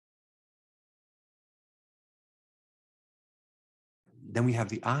then we have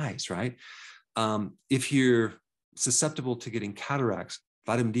the eyes, right? If you're susceptible to getting cataracts,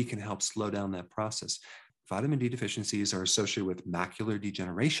 vitamin D can help slow down that process. Vitamin D deficiencies are associated with macular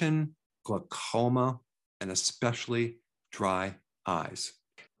degeneration, glaucoma, and especially dry eyes.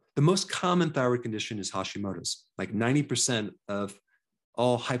 The most common thyroid condition is Hashimoto's. Like 90% of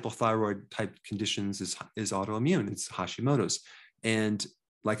all hypothyroid type conditions is autoimmune. It's Hashimoto's. And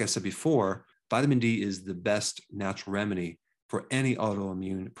like I said before, vitamin D is the best natural remedy for any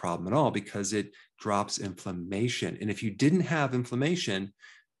autoimmune problem at all because it drops inflammation. And if you didn't have inflammation,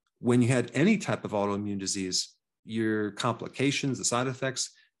 when you had any type of autoimmune disease, your complications, the side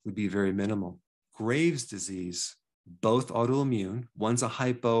effects would be very minimal. Graves' disease, both autoimmune, one's a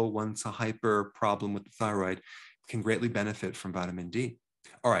hypo, one's a hyper problem with the thyroid, can greatly benefit from vitamin D.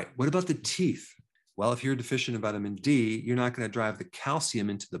 All right, what about the teeth? Well, if you're deficient in vitamin D, you're not going to drive the calcium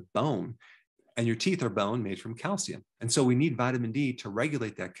into the bone, and your teeth are bone made from calcium. And so we need vitamin D to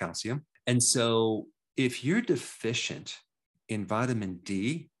regulate that calcium. And so if you're deficient in vitamin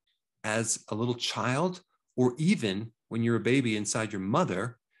D as a little child, or even when you're a baby inside your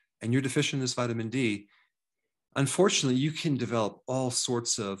mother and you're deficient in this vitamin D, unfortunately, you can develop all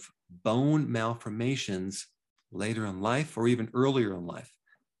sorts of bone malformations later in life or even earlier in life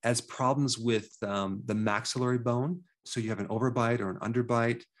as problems with the maxillary bone. So you have an overbite or an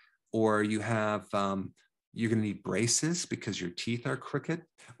underbite, or you have, you're going to need braces because your teeth are crooked,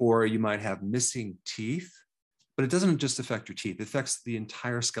 or you might have missing teeth. But it doesn't just affect your teeth, it affects the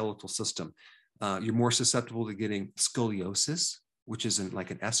entire skeletal system. You're more susceptible to getting scoliosis, which is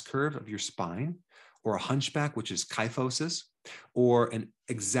like an S curve of your spine, or a hunchback, which is kyphosis, or an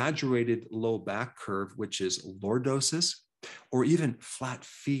exaggerated low back curve, which is lordosis, or even flat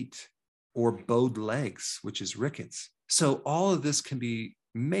feet or bowed legs, which is rickets. So all of this can be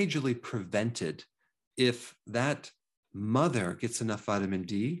majorly prevented if that mother gets enough vitamin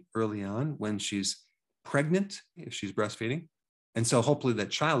D early on when she's pregnant, if she's breastfeeding. And so hopefully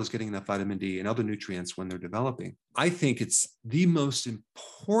that child is getting enough vitamin D and other nutrients when they're developing. I think it's the most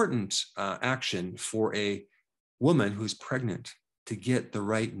important action for a woman who's pregnant to get the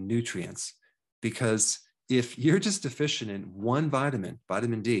right nutrients. Because if you're just deficient in one vitamin,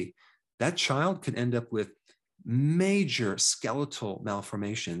 vitamin D, that child can end up with major skeletal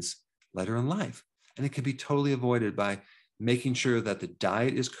malformations later in life. And it can be totally avoided by making sure that the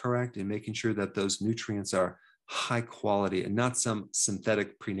diet is correct and making sure that those nutrients are high quality and not some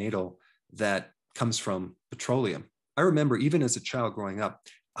synthetic prenatal that comes from petroleum. I remember even as a child growing up,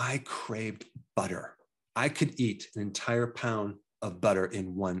 I craved butter. I could eat an entire pound of butter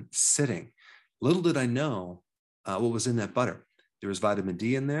in one sitting. Little did I know what was in that butter. There was vitamin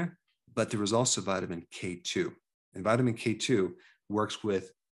D in there, but there was also vitamin K2. And vitamin K2 works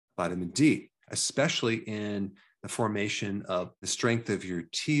with vitamin D, especially in the formation of the strength of your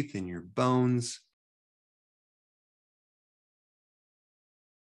teeth and your bones,